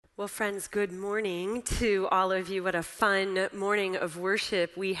Well, friends, good morning to all of you. What a fun morning of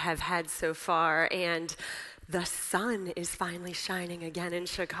worship we have had so far. And the sun is finally shining again in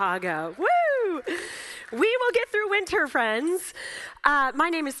Chicago. Woo! We will get through winter, friends. My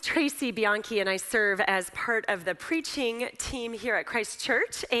name is Tracy Bianchi, and I serve as part of the preaching team here at Christ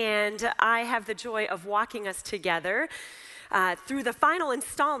Church. And I have the joy of walking us together through the final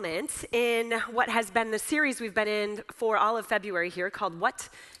installment in what has been the series we've been in for all of February here called What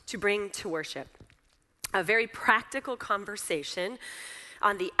to Bring to Worship. A very practical conversation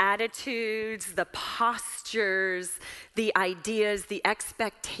on the attitudes, the postures, the ideas, the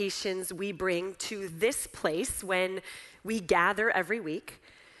expectations we bring to this place when we gather every week.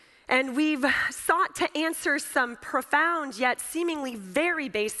 And we've sought to answer some profound yet seemingly very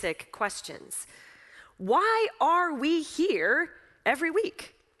basic questions. Why are we here every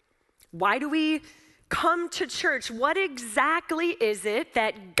week? Why do we come to church? What exactly is it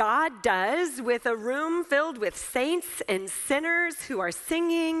that God does with a room filled with saints and sinners who are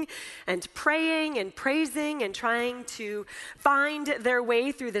singing and praying and praising and trying to find their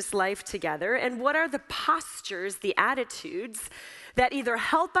way through this life together? And what are the postures, the attitudes that either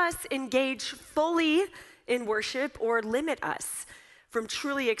help us engage fully in worship or limit us from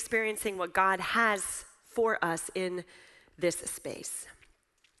truly experiencing what God has for us in this space?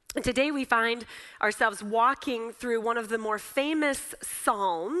 And today we find ourselves walking through one of the more famous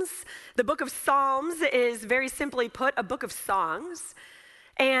Psalms. The book of Psalms is, very simply put, a book of songs.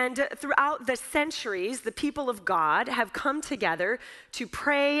 And throughout the centuries, the people of God have come together to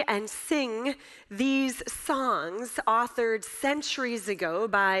pray and sing these songs authored centuries ago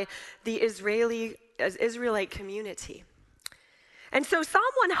by the Israelite community. And so Psalm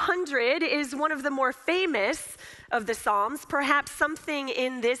 100 is one of the more famous of the Psalms. Perhaps something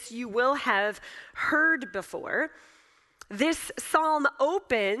in this you will have heard before. This psalm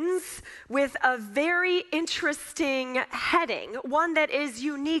opens with a very interesting heading, one that is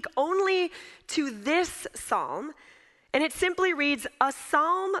unique only to this psalm. And it simply reads, "A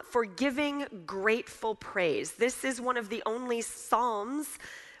psalm for giving grateful praise." This is one of the only psalms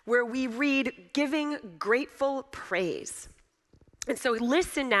where we read giving grateful praise. And so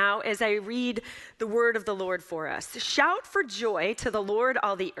listen now as I read the word of the Lord for us. "Shout for joy to the Lord,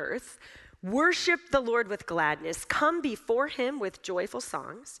 all the earth. Worship the Lord with gladness. Come before him with joyful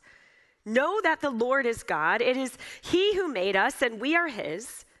songs. Know that the Lord is God. It is he who made us, and we are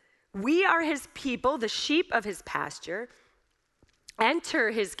his. We are his people, the sheep of his pasture.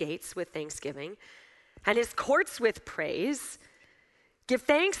 Enter his gates with thanksgiving and his courts with praise. Give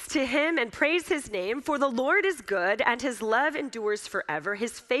thanks to him and praise his name, for the Lord is good and his love endures forever.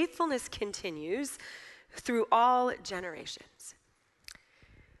 His faithfulness continues through all generations."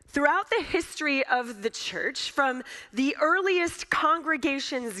 Throughout the history of the church, from the earliest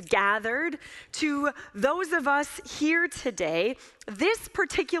congregations gathered to those of us here today, this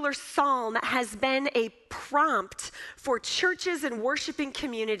particular psalm has been a prompt for churches and worshiping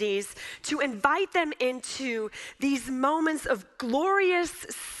communities to invite them into these moments of glorious,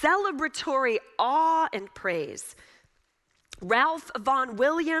 celebratory awe and praise. Ralph Vaughan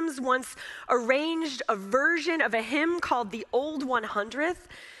Williams once arranged a version of a hymn called the Old 100th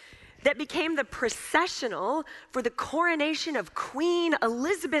that became the processional for the coronation of Queen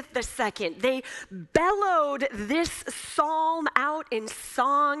Elizabeth II. They bellowed this psalm out in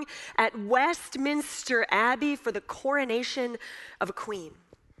song at Westminster Abbey for the coronation of a queen.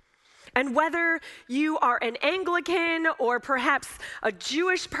 And whether you are an Anglican or perhaps a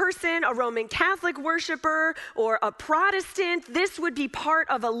Jewish person, a Roman Catholic worshiper, or a Protestant, this would be part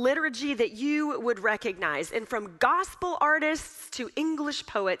of a liturgy that you would recognize. And from gospel artists to English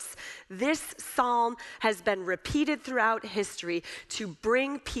poets, this psalm has been repeated throughout history to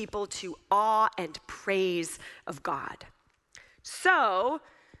bring people to awe and praise of God. So,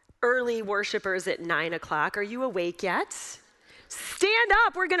 early worshipers at 9 o'clock, are you awake yet? Stand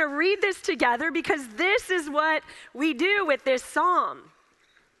up, we're going to read this together because this is what we do with this psalm.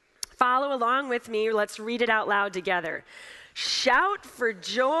 Follow along with me, let's read it out loud together. "Shout for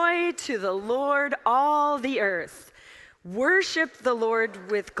joy to the Lord, all the earth. Worship the Lord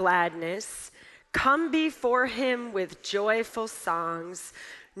with gladness. Come before him with joyful songs.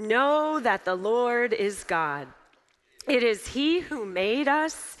 Know that the Lord is God. It is he who made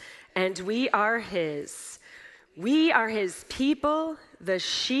us, and we are his. We are his people, the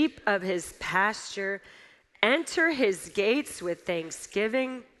sheep of his pasture. Enter his gates with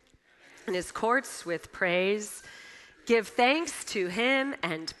thanksgiving and his courts with praise. Give thanks to him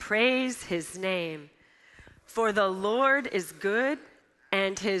and praise his name. For the Lord is good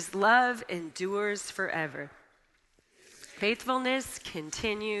and his love endures forever. faithfulness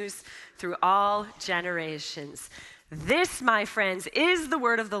continues through all generations. This, my friends, is the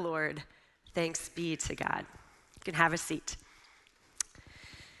word of the Lord. Thanks be to God. You can have a seat.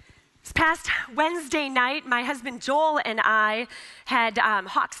 This past Wednesday night, my husband Joel and I had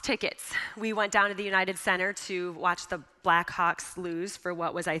Hawks tickets. We went down to the United Center to watch the Blackhawks lose for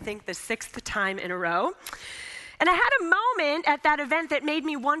what was, I think, the 6th time in a row. And I had a moment at that event that made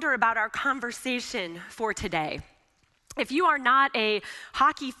me wonder about our conversation for today. If you are not a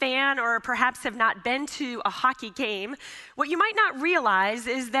hockey fan or perhaps have not been to a hockey game, what you might not realize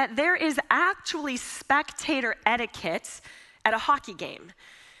is that there is actually spectator etiquette at a hockey game,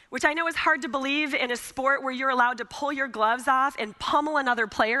 which I know is hard to believe in a sport where you're allowed to pull your gloves off and pummel another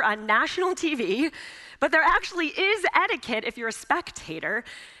player on national TV, but there actually is etiquette if you're a spectator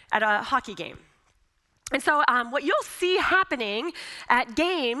at a hockey game. And so what you'll see happening at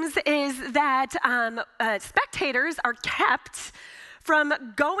games is that spectators are kept from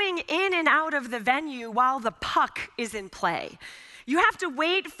going in and out of the venue while the puck is in play. You have to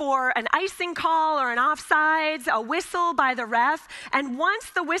wait for an icing call or an offsides, a whistle by the ref, and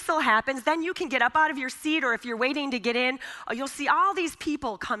once the whistle happens, then you can get up out of your seat, or if you're waiting to get in, you'll see all these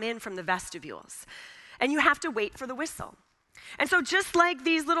people come in from the vestibules, and you have to wait for the whistle. And so just like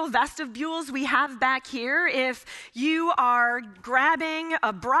these little vestibules we have back here, if you are grabbing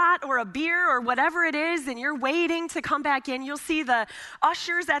a brat or a beer or whatever it is and you're waiting to come back in, you'll see the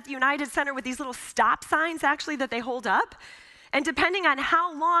ushers at the United Center with these little stop signs actually that they hold up. And depending on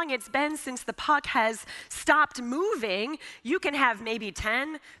how long it's been since the puck has stopped moving, you can have maybe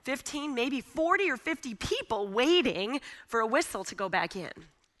 10, 15, maybe 40 or 50 people waiting for a whistle to go back in.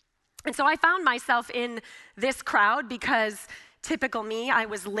 And so I found myself in this crowd because typical me, I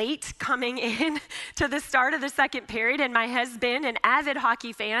was late coming in to the start of the second period, and my husband, an avid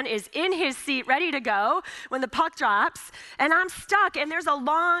hockey fan, is in his seat ready to go when the puck drops, and I'm stuck, and there's a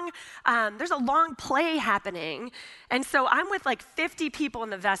long play happening. And so I'm with like 50 people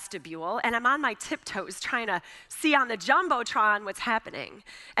in the vestibule, and I'm on my tiptoes trying to see on the Jumbotron what's happening.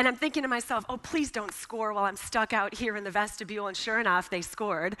 And I'm thinking to myself, oh, please don't score while I'm stuck out here in the vestibule. And sure enough, they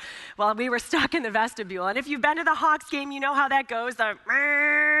scored while we were stuck in the vestibule. And if you've been to the Hawks game, you know how that goes.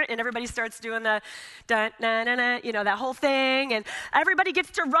 And everybody starts doing the da-na-na-na, that whole thing. And everybody gets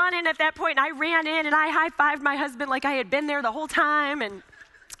to run in at that point. And I ran in, and I high-fived my husband like I had been there the whole time. And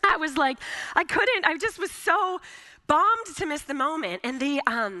I was like, I just was so bummed to miss the moment. And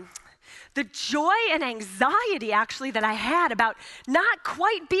the joy and anxiety actually that I had about not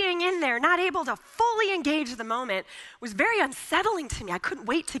quite being in there, not able to fully engage the moment, was very unsettling to me. I couldn't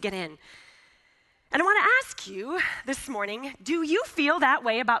wait to get in. And I want to ask you this morning, do you feel that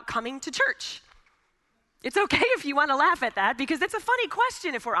way about coming to church? It's okay if you want to laugh at that, because it's a funny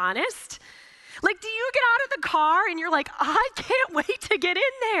question if we're honest. Like, do you get out of the car and you're like, I can't wait to get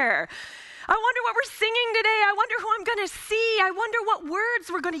in there? I wonder what we're singing today. I wonder who I'm going to see. I wonder what words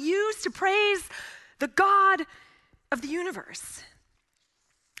we're going to use to praise the God of the universe.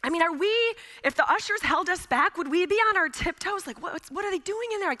 I mean, if the ushers held us back, would we be on our tiptoes? Like, what are they doing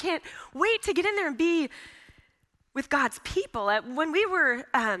in there? I can't wait to get in there and be with God's people. When we were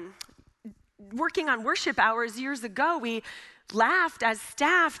working on worship hours years ago, we laughed as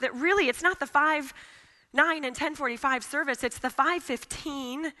staff that really it's not the 5, 9, and 10:45 service. It's the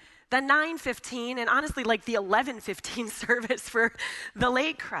 5:15, the 9:15, and honestly, like the 11:15 service for the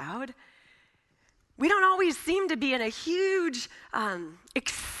late crowd. We don't always seem to be in a huge,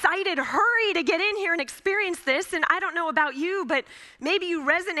 excited hurry to get in here and experience this. And I don't know about you, but maybe you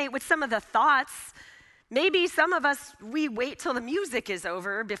resonate with some of the thoughts. Maybe some of us, we wait till the music is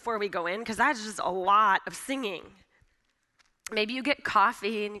over before we go in, because that's just a lot of singing. Maybe you get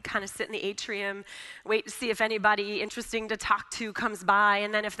coffee and you kind of sit in the atrium, wait to see if anybody interesting to talk to comes by.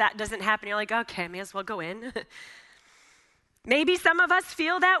 And then if that doesn't happen, you're like, okay, I may as well go in. Maybe some of us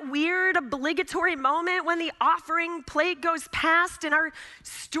feel that weird obligatory moment when the offering plate goes past and our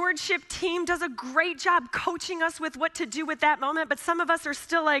stewardship team does a great job coaching us with what to do with that moment, but some of us are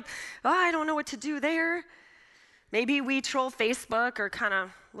still like, oh, I don't know what to do there. Maybe we troll Facebook or kind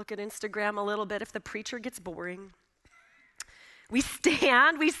of look at Instagram a little bit if the preacher gets boring. We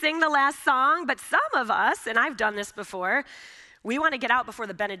stand, we sing the last song, but some of us, and I've done this before, we want to get out before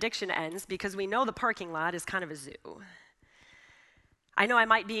the benediction ends because we know the parking lot is kind of a zoo. I know I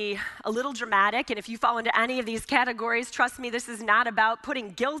might be a little dramatic, and if you fall into any of these categories, trust me, this is not about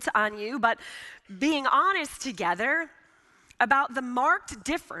putting guilt on you, but being honest together about the marked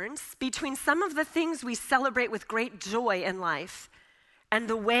difference between some of the things we celebrate with great joy in life and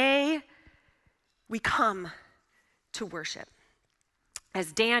the way we come to worship.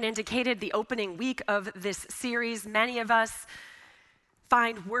 As Dan indicated, the opening week of this series, many of us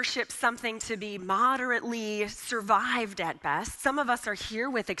find worship something to be moderately survived at best. Some of us are here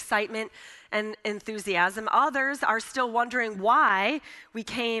with excitement and enthusiasm. Others are still wondering why we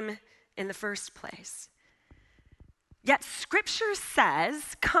came in the first place. Yet Scripture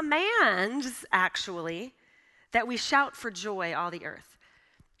says, commands actually, that we shout for joy, all the earth.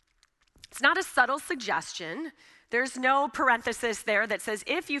 It's not a subtle suggestion. There's no parenthesis there that says,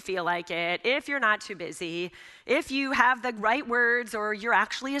 if you feel like it, if you're not too busy, if you have the right words or you're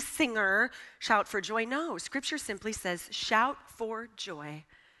actually a singer, shout for joy. No, Scripture simply says, shout for joy,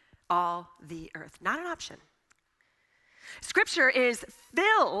 all the earth. Not an option. Scripture is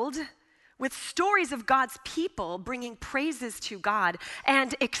filled with stories of God's people bringing praises to God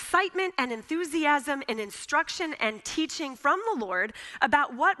and excitement and enthusiasm and instruction and teaching from the Lord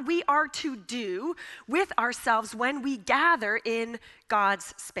about what we are to do with ourselves when we gather in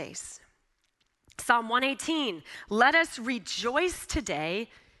God's space. Psalm 118, let us rejoice today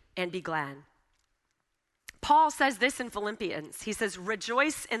and be glad. Paul says this in Philippians. He says,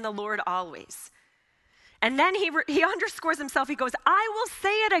 rejoice in the Lord always. And then he underscores himself. He goes, I will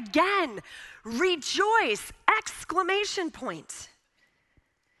say it again. Rejoice! Exclamation point.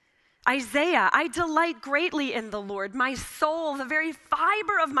 Isaiah, I delight greatly in the Lord. My soul, the very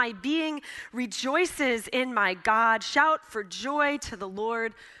fiber of my being, rejoices in my God. Shout for joy to the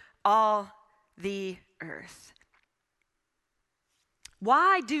Lord, all the earth.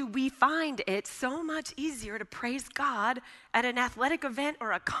 Why do we find it so much easier to praise God at an athletic event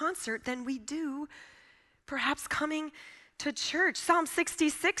or a concert than we do perhaps coming to church? Psalm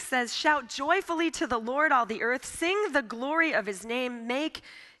 66 says, shout joyfully to the Lord, all the earth. Sing the glory of his name. Make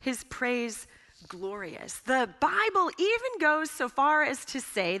his praise glorious. The Bible even goes so far as to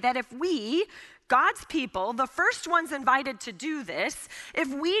say that if we, God's people, the first ones invited to do this,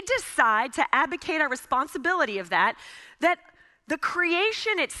 if we decide to abdicate our responsibility of that the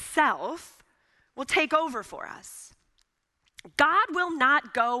creation itself will take over for us. God will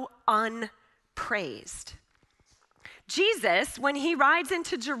not go unpraised. Jesus, when he rides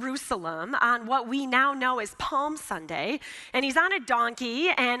into Jerusalem on what we now know as Palm Sunday, and he's on a donkey,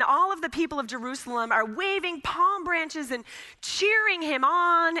 and all of the people of Jerusalem are waving palm branches and cheering him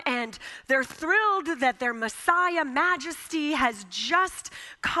on, and they're thrilled that their Messiah Majesty has just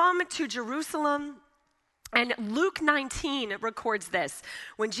come to Jerusalem. And Luke 19 records this.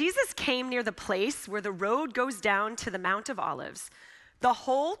 When Jesus came near the place where the road goes down to the Mount of Olives, the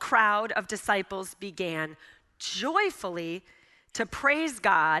whole crowd of disciples began joyfully to praise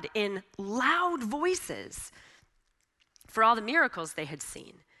God in loud voices for all the miracles they had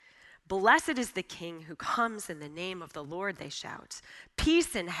seen. Blessed is the King who comes in the name of the Lord, they shout.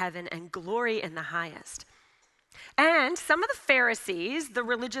 Peace in heaven and glory in the highest. And some of the Pharisees, the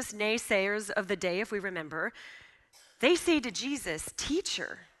religious naysayers of the day, if we remember, they say to Jesus,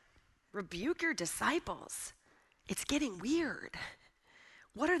 teacher, rebuke your disciples. It's getting weird.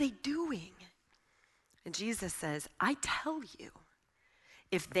 What are they doing? And Jesus says, I tell you,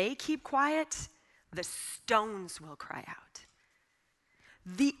 if they keep quiet, the stones will cry out.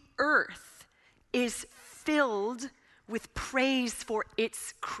 The earth is filled with praise for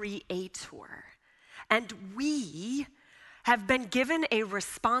its creator. And we have been given a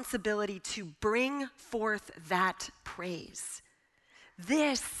responsibility to bring forth that praise.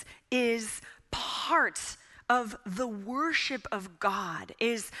 This is part of the worship of God,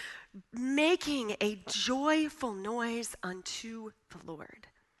 is making a joyful noise unto the Lord.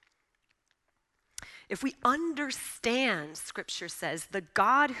 If we understand, Scripture says, the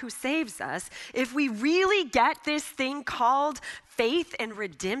God who saves us, if we really get this thing called faith and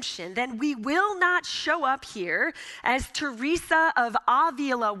redemption, then we will not show up here, as Teresa of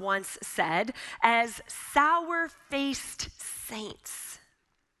Avila once said, as sour-faced saints.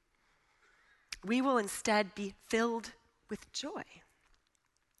 We will instead be filled with joy.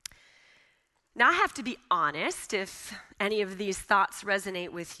 Now, I have to be honest, if any of these thoughts resonate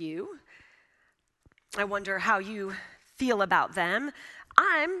with you, I wonder how you feel about them.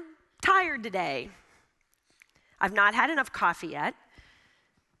 I'm tired today. I've not had enough coffee yet.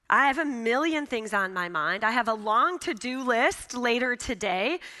 I have a million things on my mind. I have a long to-do list later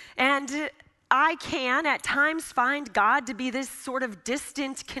today, and I can at times find God to be this sort of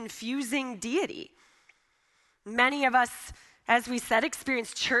distant, confusing deity. Many of us, as we said,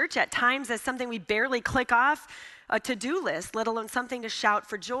 experience church at times as something we barely click off a to-do list, let alone something to shout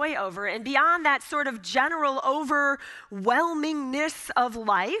for joy over. And beyond that sort of general overwhelmingness of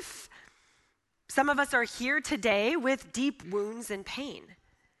life, some of us are here today with deep wounds and pain.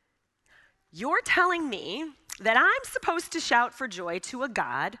 You're telling me that I'm supposed to shout for joy to a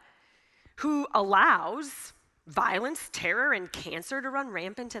God who allows violence, terror, and cancer to run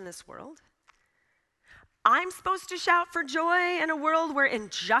rampant in this world? I'm supposed to shout for joy in a world where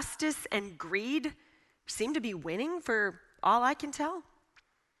injustice and greed seem to be winning for all I can tell?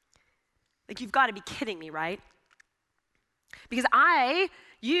 Like, you've got to be kidding me, right? Because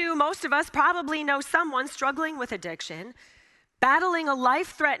most of us probably know someone struggling with addiction, battling a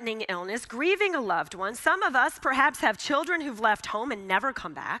life-threatening illness, grieving a loved one. Some of us perhaps have children who've left home and never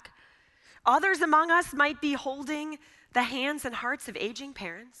come back. Others among us might be holding the hands and hearts of aging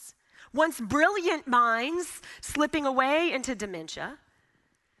parents. Once brilliant minds slipping away into dementia.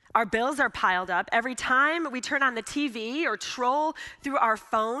 Our bills are piled up. Every time we turn on the TV or troll through our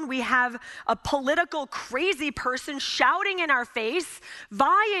phone, we have a political crazy person shouting in our face,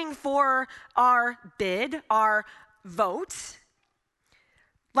 vying for our bid, our vote.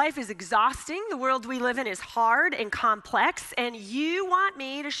 Life is exhausting. The world we live in is hard and complex, and you want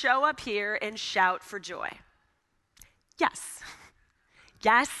me to show up here and shout for joy. Yes.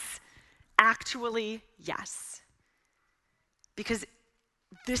 Yes. Actually, yes. Because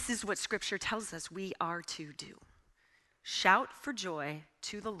this is what Scripture tells us we are to do. Shout for joy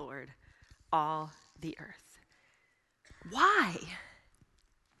to the Lord, all the earth. Why?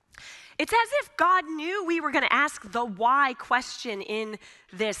 It's as if God knew we were going to ask the why question in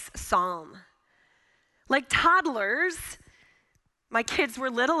this psalm. Like toddlers, my kids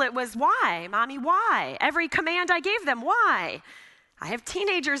were little, it was why? Mommy, why? Every command I gave them, why? I have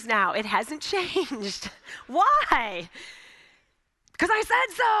teenagers now. It hasn't changed. Why? Because I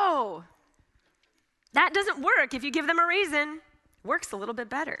said so. That doesn't work. If you give them a reason, it works a little bit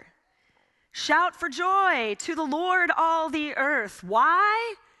better. Shout for joy to the Lord, all the earth.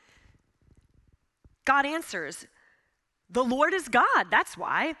 Why? God answers, the Lord is God. That's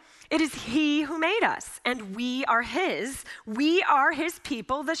why. It is He who made us, and we are His. We are His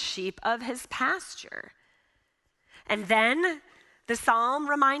people, the sheep of His pasture. And then the psalm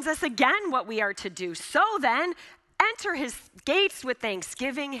reminds us again what we are to do. So then, enter His gates with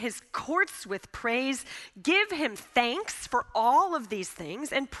thanksgiving, His courts with praise. Give Him thanks for all of these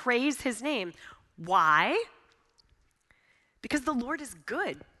things and praise His name. Why? Because the Lord is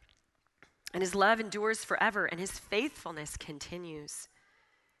good, and His love endures forever, and His faithfulness continues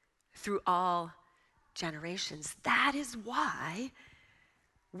through all generations. That is why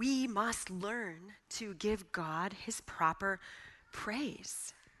we must learn to give God His proper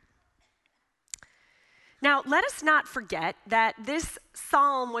praise. Now, let us not forget that this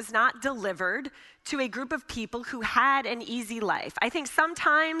psalm was not delivered to a group of people who had an easy life. I think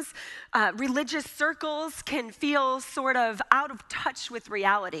sometimes religious circles can feel sort of out of touch with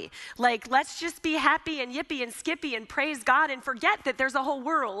reality. Like, let's just be happy and yippee and skippy and praise God and forget that there's a whole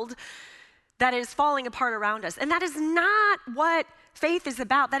world that is falling apart around us. And that is not what faith is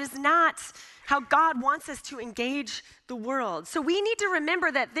about. That is not how God wants us to engage the world. So we need to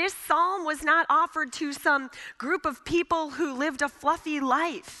remember that this psalm was not offered to some group of people who lived a fluffy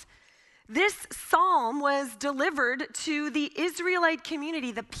life. This psalm was delivered to the Israelite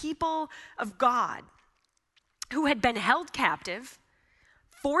community, the people of God, who had been held captive,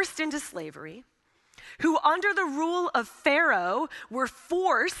 forced into slavery, who under the rule of Pharaoh were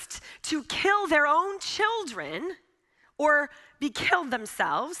forced to kill their own children or be killed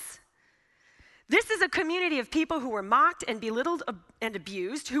themselves. This is a community of people who were mocked and belittled and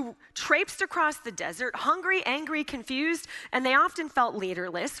abused, who traipsed across the desert, hungry, angry, confused, and they often felt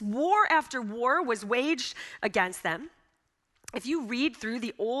leaderless. War after war was waged against them. If you read through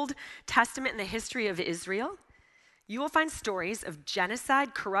the Old Testament and the history of Israel, you will find stories of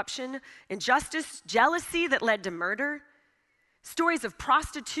genocide, corruption, injustice, jealousy that led to murder, stories of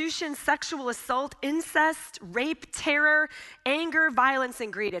prostitution, sexual assault, incest, rape, terror, anger, violence,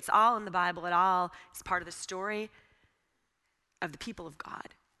 and greed. It's all in the Bible. It all is part of the story of the people of God,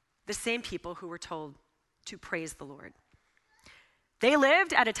 the same people who were told to praise the Lord. They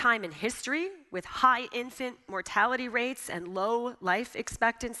lived at a time in history with high infant mortality rates and low life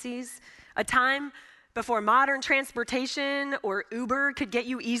expectancies, a time before modern transportation or Uber could get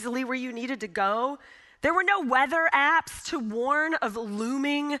you easily where you needed to go. There were no weather apps to warn of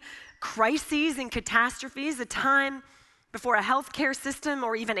looming crises and catastrophes, a time before a healthcare system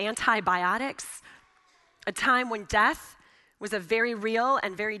or even antibiotics, a time when death was a very real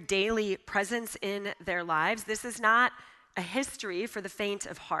and very daily presence in their lives. This is not a history for the faint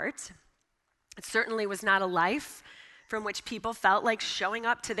of heart. It certainly was not a life from which people felt like showing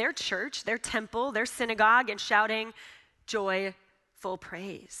up to their church, their temple, their synagogue, and shouting joyful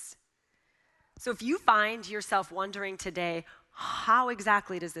praise. So if you find yourself wondering today, how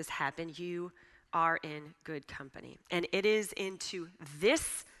exactly does this happen? You are in good company. And it is into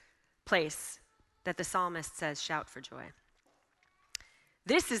this place that the psalmist says, shout for joy.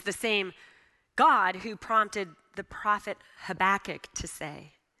 This is the same God who prompted the prophet Habakkuk to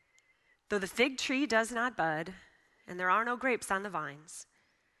say, though the fig tree does not bud, and there are no grapes on the vines,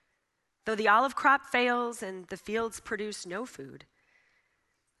 though the olive crop fails and the fields produce no food,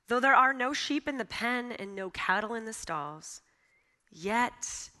 though there are no sheep in the pen and no cattle in the stalls,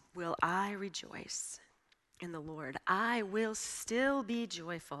 yet will I rejoice in the Lord. I will still be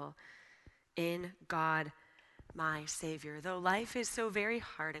joyful in God, my Savior. Though life is so very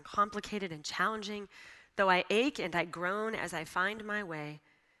hard and complicated and challenging, though I ache and I groan as I find my way,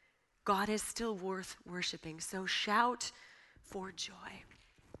 God is still worth worshiping. So shout for joy.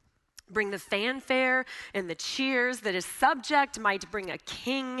 Bring the fanfare and the cheers that his subject might bring a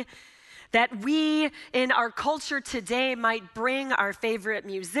king, that we in our culture today might bring our favorite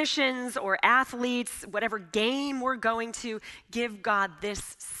musicians or athletes, whatever game we're going to, give God this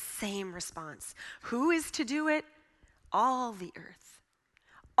same response. Who is to do it? All the earth.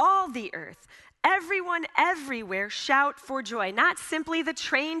 All the earth. Everyone, everywhere, shout for joy. Not simply the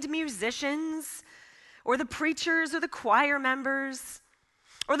trained musicians or the preachers or the choir members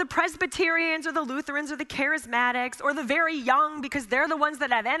or the Presbyterians or the Lutherans or the Charismatics or the very young, because they're the ones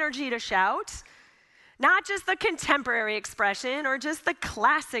that have energy to shout. Not just the contemporary expression or just the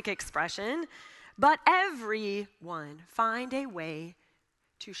classic expression, but everyone find a way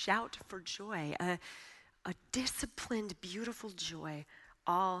to shout for joy, a disciplined, beautiful joy,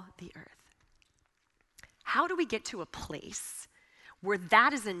 all the earth. How do we get to a place where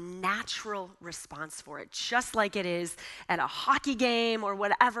that is a natural response for it, just like it is at a hockey game or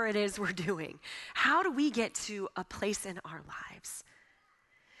whatever it is we're doing? How do we get to a place in our lives?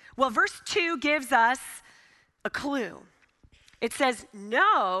 Well, verse 2 gives us a clue. It says,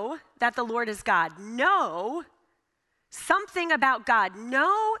 know that the Lord is God. Know something about God.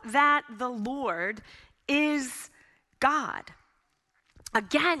 Know that the Lord is God.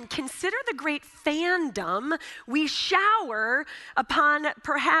 Again, consider the great fandom we shower upon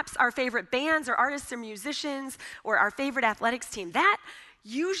perhaps our favorite bands or artists or musicians or our favorite athletics team. That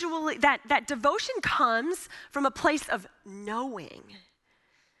usually, that devotion comes from a place of knowing.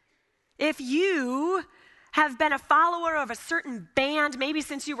 If you have been a follower of a certain band, maybe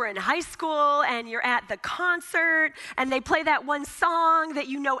since you were in high school and you're at the concert and they play that one song that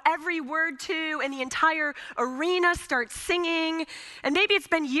you know every word to and the entire arena starts singing, and maybe it's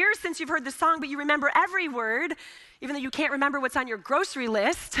been years since you've heard the song but you remember every word, even though you can't remember what's on your grocery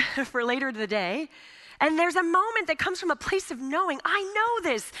list for later in the day, and there's a moment that comes from a place of knowing, I know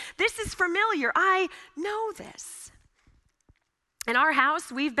this is familiar, I know this. In our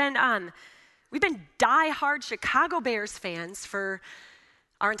house, we've been die-hard Chicago Bears fans for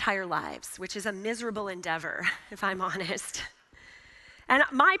our entire lives, which is a miserable endeavor, if I'm honest. And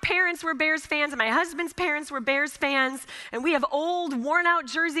my parents were Bears fans, and my husband's parents were Bears fans, and we have old, worn-out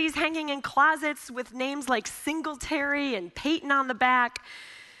jerseys hanging in closets with names like Singletary and Peyton on the back.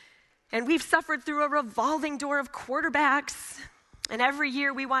 And we've suffered through a revolving door of quarterbacks, and every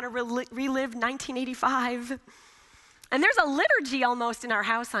year we want to relive 1985. And there's a liturgy almost in our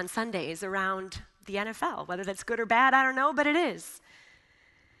house on Sundays around the NFL. Whether that's good or bad, I don't know, but it is.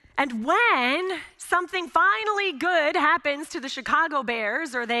 And when something finally good happens to the Chicago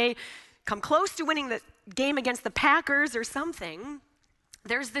Bears, or they come close to winning the game against the Packers or something,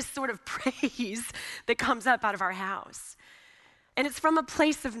 there's this sort of praise that comes up out of our house. And it's from a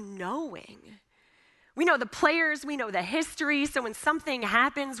place of knowing. We know the players, we know the history, so when something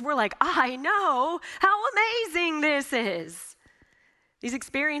happens, we're like, I know how amazing this is. These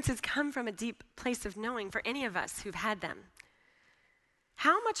experiences come from a deep place of knowing for any of us who've had them.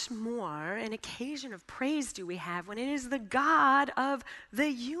 How much more an occasion of praise do we have when it is the God of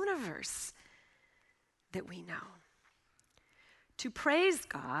the universe that we know? To praise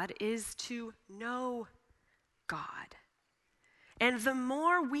God is to know God. And the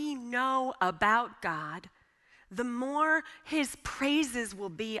more we know about God, the more his praises will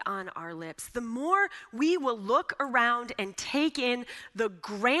be on our lips. The more we will look around and take in the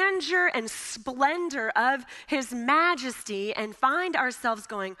grandeur and splendor of his majesty and find ourselves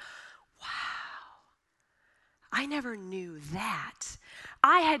going, wow, I never knew that.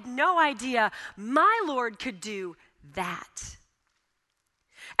 I had no idea my Lord could do that.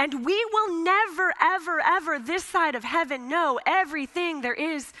 And we will never, ever, ever this side of heaven know everything there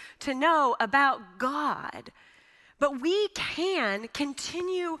is to know about God. But we can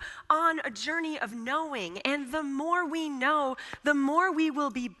continue on a journey of knowing. And the more we know, the more we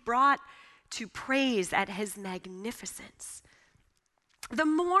will be brought to praise at his magnificence. The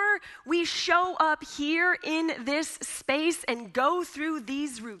more we show up here in this space and go through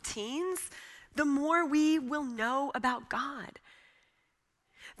these routines, the more we will know about God.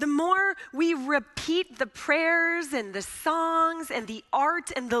 The more we repeat the prayers and the songs and the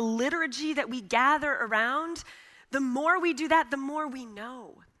art and the liturgy that we gather around, the more we do that, the more we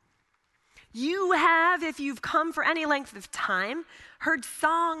know. You have, if you've come for any length of time, heard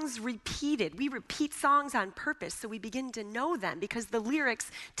songs repeated. We repeat songs on purpose so we begin to know them because the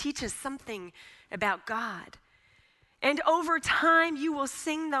lyrics teach us something about God. And over time, you will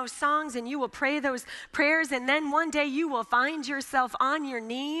sing those songs and you will pray those prayers, and then one day you will find yourself on your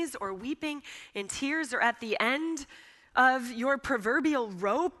knees or weeping in tears or at the end of your proverbial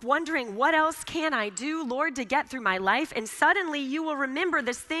rope, wondering, what else can I do, Lord, to get through my life? And suddenly you will remember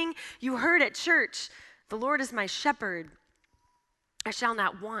this thing you heard at church: the Lord is my shepherd, I shall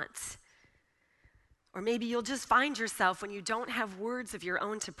not want. Or maybe you'll just find yourself, when you don't have words of your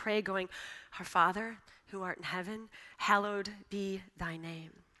own to pray, going, Our Father, who art in heaven, hallowed be thy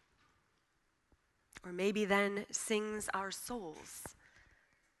name. Or maybe then sings our souls,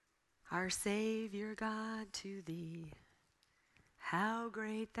 Our Savior God, to thee, how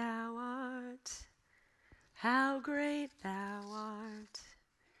great thou art, how great thou art.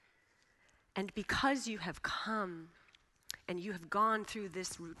 And because you have come and you have gone through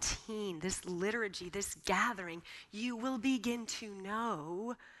this routine, this liturgy, this gathering, you will begin to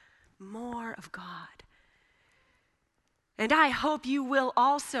know more of God. And I hope you will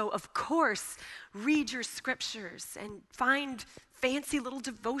also, of course, read your scriptures and find fancy little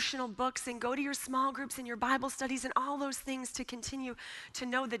devotional books and go to your small groups and your Bible studies and all those things to continue to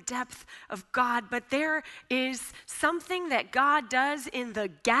know the depth of God. But there is something that God does in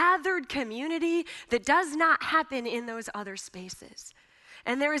the gathered community that does not happen in those other spaces.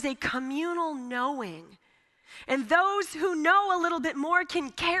 And there is a communal knowing. And those who know a little bit more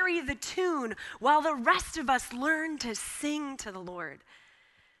can carry the tune while the rest of us learn to sing to the Lord.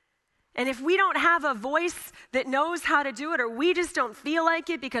 And if we don't have a voice that knows how to do it, or we just don't feel like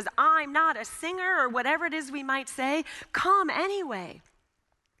it because I'm not a singer, or whatever it is we might say, come anyway.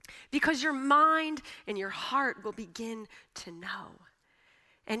 Because your mind and your heart will begin to know.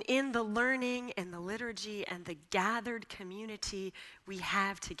 And in the learning and the liturgy and the gathered community we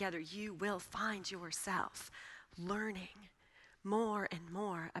have together, you will find yourself learning more and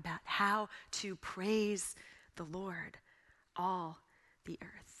more about how to praise the Lord all the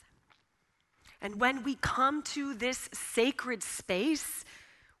earth. And when we come to this sacred space,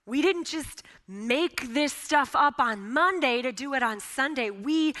 we didn't just make this stuff up on Monday to do it on Sunday.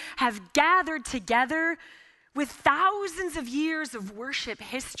 We have gathered together with thousands of years of worship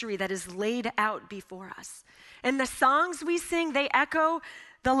history that is laid out before us. And the songs we sing, they echo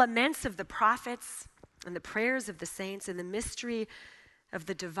the laments of the prophets and the prayers of the saints and the mystery of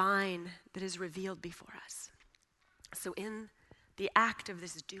the divine that is revealed before us. So in the act of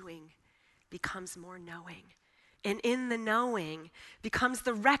this doing becomes more knowing. And in the knowing becomes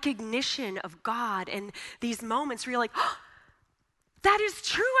the recognition of God. And these moments where you're like, oh, that is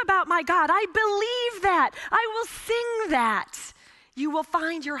true about my God. I believe that. I will sing that. You will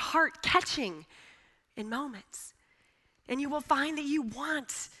find your heart catching in moments. And you will find that you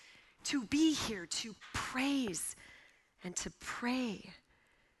want to be here to praise and to pray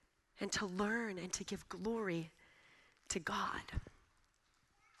and to learn and to give glory to God.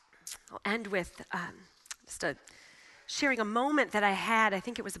 I'll end with sharing a moment that I had, I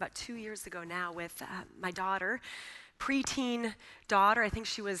think it was about 2 years ago now, with my daughter, preteen daughter. I think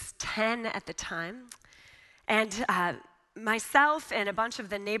she was 10 at the time. And myself and a bunch of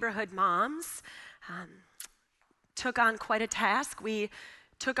the neighborhood moms took on quite a task. We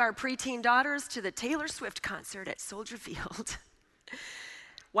took our preteen daughters to the Taylor Swift concert at Soldier Field.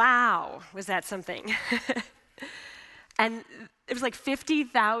 Wow, was that something? And it was like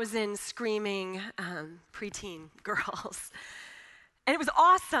 50,000 screaming preteen girls. And it was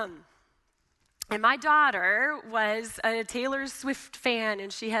awesome. And my daughter was a Taylor Swift fan,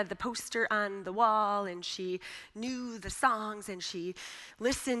 and she had the poster on the wall, and she knew the songs, and she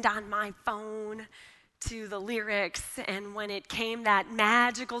listened on my phone to the lyrics. And when it came that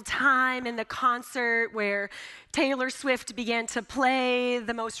magical time in the concert where Taylor Swift began to play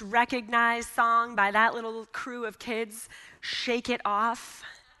the most recognized song by that little crew of kids, Shake It Off,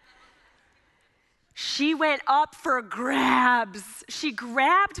 she went up for grabs. She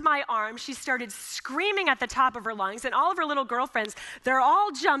grabbed my arm. She started screaming at the top of her lungs, and all of her little girlfriends, they're all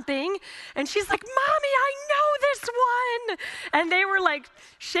jumping. And she's like, Mommy, I know this one. And they were like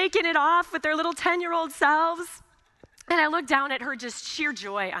shaking it off with their little 10-year-old selves. And I looked down at her, just sheer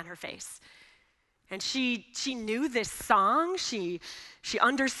joy on her face. And she knew this song. She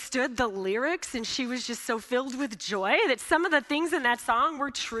understood the lyrics, and she was just so filled with joy that some of the things in that song were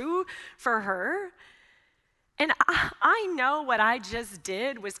true for her. And I know what I just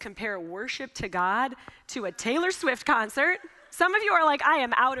did was compare worship to God to a Taylor Swift concert. Some of you are like, I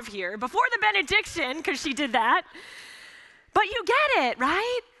am out of here before the benediction because she did that. But you get it,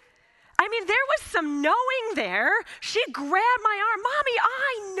 right? I mean, there was some knowing there. She grabbed my arm. Mommy,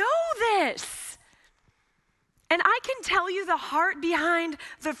 I know this. And I can tell you the heart behind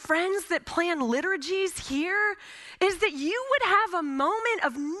the friends that plan liturgies here is that you would have a moment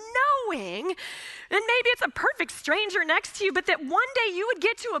of knowing, and maybe it's a perfect stranger next to you, but that one day you would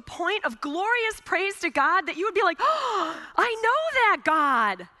get to a point of glorious praise to God that you would be like, oh, I know that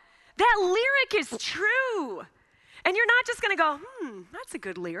God. That lyric is true. And you're not just gonna go, that's a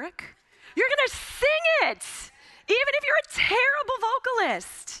good lyric. You're gonna sing it, even if you're a terrible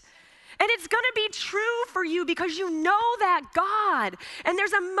vocalist. And it's going to be true for you because you know that God. And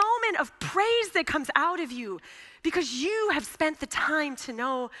there's a moment of praise that comes out of you because you have spent the time to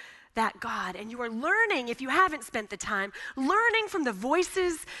know that God. And you are learning, if you haven't spent the time, learning from the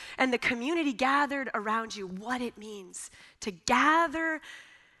voices and the community gathered around you what it means to gather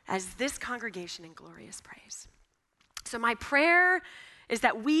as this congregation in glorious praise. So my prayer is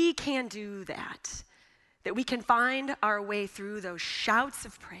that we can do that we can find our way through those shouts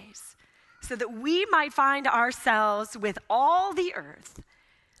of praise, so that we might find ourselves with all the earth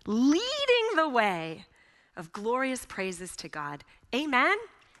leading the way of glorious praises to God. Amen?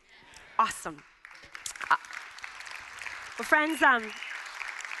 Awesome. Well, friends,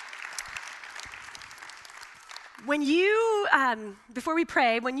 when you, before we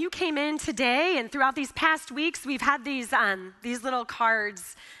pray, when you came in today and throughout these past weeks, we've had these little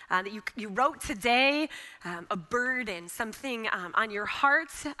cards that you wrote today, a burden, something on your heart,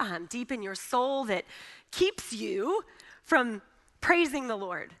 deep in your soul that keeps you from praising the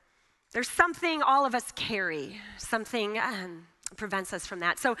Lord. There's something all of us carry, something prevents us from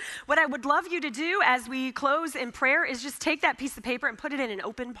that. So what I would love you to do as we close in prayer is just take that piece of paper and put it in an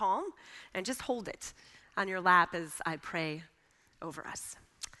open palm and just hold it on your lap as I pray over us.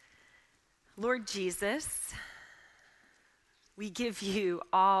 Lord Jesus, we give you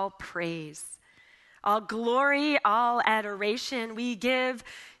all praise, all glory, all adoration. We give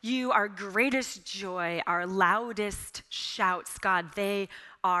you our greatest joy, our loudest shouts, God. They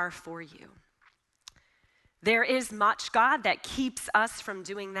are for you. There is much, God, that keeps us from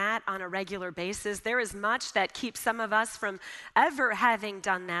doing that on a regular basis. There is much that keeps some of us from ever having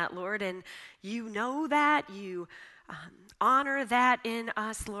done that, Lord, and you know that, you honor that in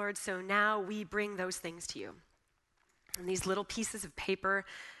us, Lord, so now we bring those things to you. And these little pieces of paper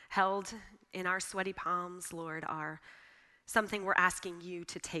held in our sweaty palms, Lord, are something we're asking you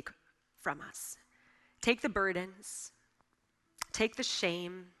to take from us. Take the burdens, take the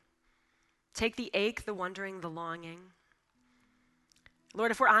shame, take the ache, the wondering, the longing.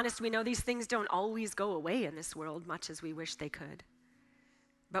 Lord, if we're honest, we know these things don't always go away in this world, much as we wish they could.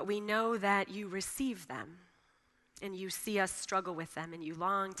 But we know that you receive them, and you see us struggle with them, and you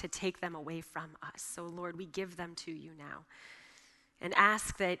long to take them away from us. So, Lord, we give them to you now and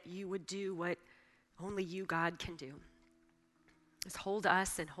ask that you would do what only you, God, can do. Is hold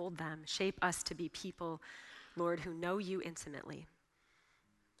us and hold them, shape us to be people, Lord, who know you intimately,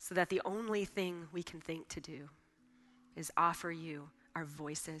 so that the only thing we can think to do is offer you our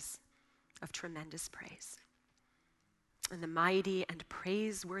voices of tremendous praise. In the mighty and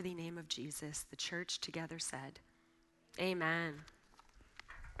praiseworthy name of Jesus, the church together said, Amen.